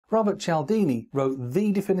Robert Cialdini wrote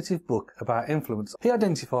the definitive book about influence. He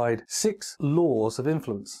identified 6 laws of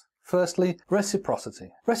influence. Firstly,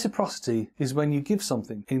 reciprocity. Reciprocity is when you give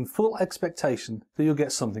something in full expectation that you'll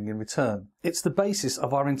get something in return. It's the basis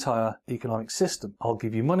of our entire economic system. I'll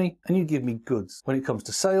give you money and you give me goods. When it comes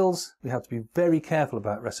to sales, we have to be very careful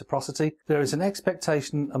about reciprocity. There is an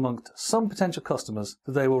expectation amongst some potential customers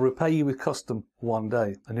that they will repay you with custom one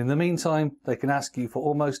day. And in the meantime, they can ask you for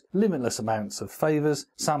almost limitless amounts of favours,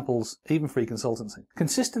 samples, even free consultancy.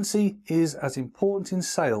 Consistency is as important in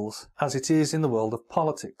sales as it is in the world of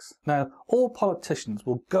politics. Now, all politicians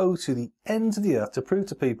will go to the ends of the earth to prove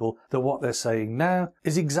to people that what they're saying now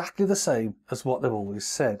is exactly the same as what they've always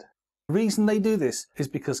said. The reason they do this is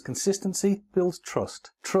because consistency builds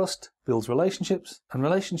trust. Trust builds relationships, and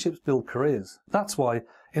relationships build careers. That's why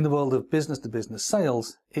in the world of business-to-business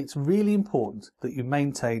sales, it's really important that you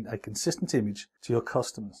maintain a consistent image to your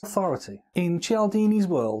customers. Authority. In Cialdini's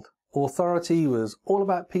world, authority was all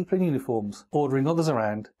about people in uniforms ordering others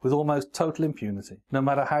around with almost total impunity, no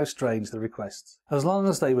matter how strange the requests. As long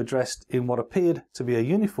as they were dressed in what appeared to be a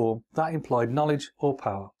uniform, that implied knowledge or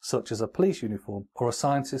power, such as a police uniform or a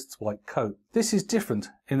scientist's white coat. This is different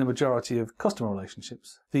in the majority of customer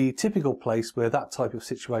relationships. The typical place where that type of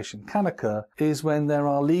situation can occur is when there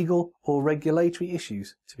are legal or regulatory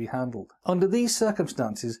issues to be handled. Under these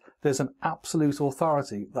circumstances, there's an absolute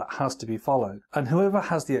authority that has to be followed, and whoever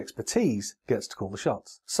has the expertise gets to call the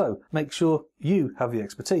shots. So make sure you have the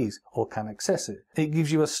expertise or can access it. It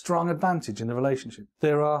gives you a strong advantage in the relationship.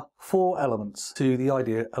 There are 4 elements to the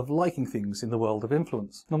idea of liking things in the world of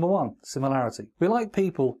influence. Number 1, similarity. We like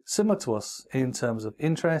people similar to us in terms of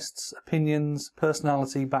interests, opinions,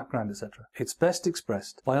 personality, background, etc. It's best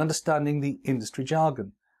expressed by understanding the industry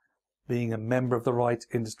jargon, being a member of the right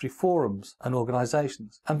industry forums and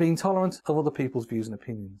organisations, and being tolerant of other people's views and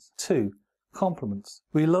opinions. 2, compliments.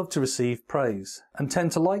 We love to receive praise and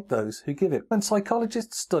tend to like those who give it. When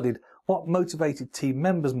psychologists studied what motivated team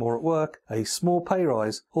members more at work, a small pay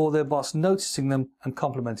rise or their boss noticing them and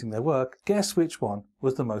complimenting their work, guess which one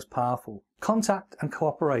was the most powerful? Contact and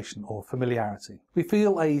cooperation, or familiarity. We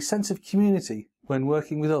feel a sense of community when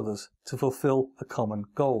working with others to fulfill a common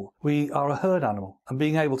goal. We are a herd animal, and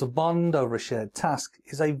being able to bond over a shared task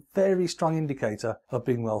is a very strong indicator of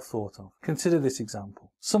being well thought of. Consider this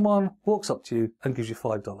example. Someone walks up to you and gives you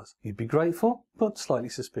 $5. You'd be grateful, but slightly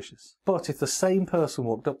suspicious. But if the same person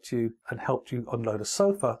walked up to you and helped you unload a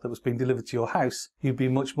sofa that was being delivered to your house, you'd be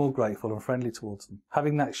much more grateful and friendly towards them.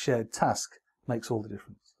 Having that shared task makes all the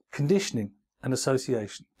difference. Conditioning and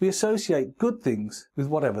association. We associate good things with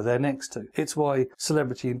whatever they're next to. It's why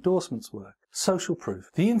celebrity endorsements work. Social proof.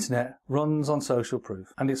 The internet runs on social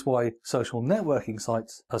proof, and it's why social networking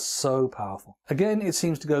sites are so powerful. Again, it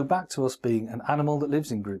seems to go back to us being an animal that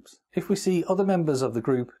lives in groups. If we see other members of the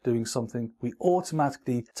group doing something, we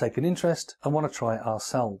automatically take an interest and want to try it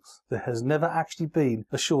ourselves. There has never actually been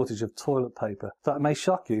a shortage of toilet paper. That may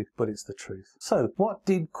shock you, but it's the truth. So, what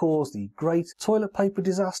did cause the great toilet paper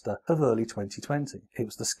disaster of early 2020? It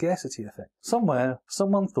was the scarcity effect. Somewhere,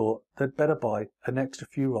 someone thought they'd better buy an extra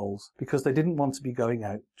few rolls because they didn't want to be going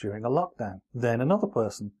out during a lockdown. Then another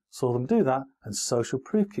person saw them do that and social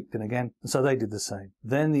proof kicked in again, and so they did the same.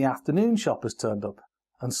 Then the afternoon shoppers turned up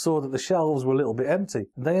and saw that the shelves were a little bit empty,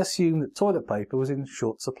 and they assumed that toilet paper was in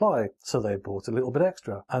short supply, so they bought a little bit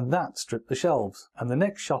extra, and that stripped the shelves, and the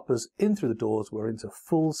next shoppers in through the doors were into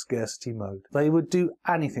full scarcity mode. They would do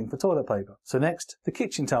anything for toilet paper. So next, the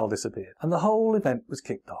kitchen towel disappeared, and the whole event was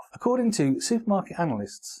kicked off. According to supermarket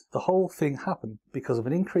analysts, the whole thing happened because of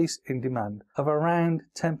an increase in demand of around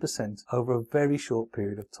 10% over a very short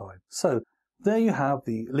period of time. So, there you have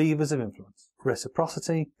the levers of influence.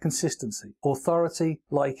 Reciprocity, consistency, authority,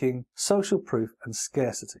 liking, social proof, and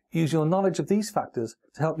scarcity. Use your knowledge of these factors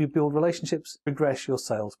to help you build relationships, progress your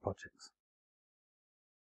sales projects.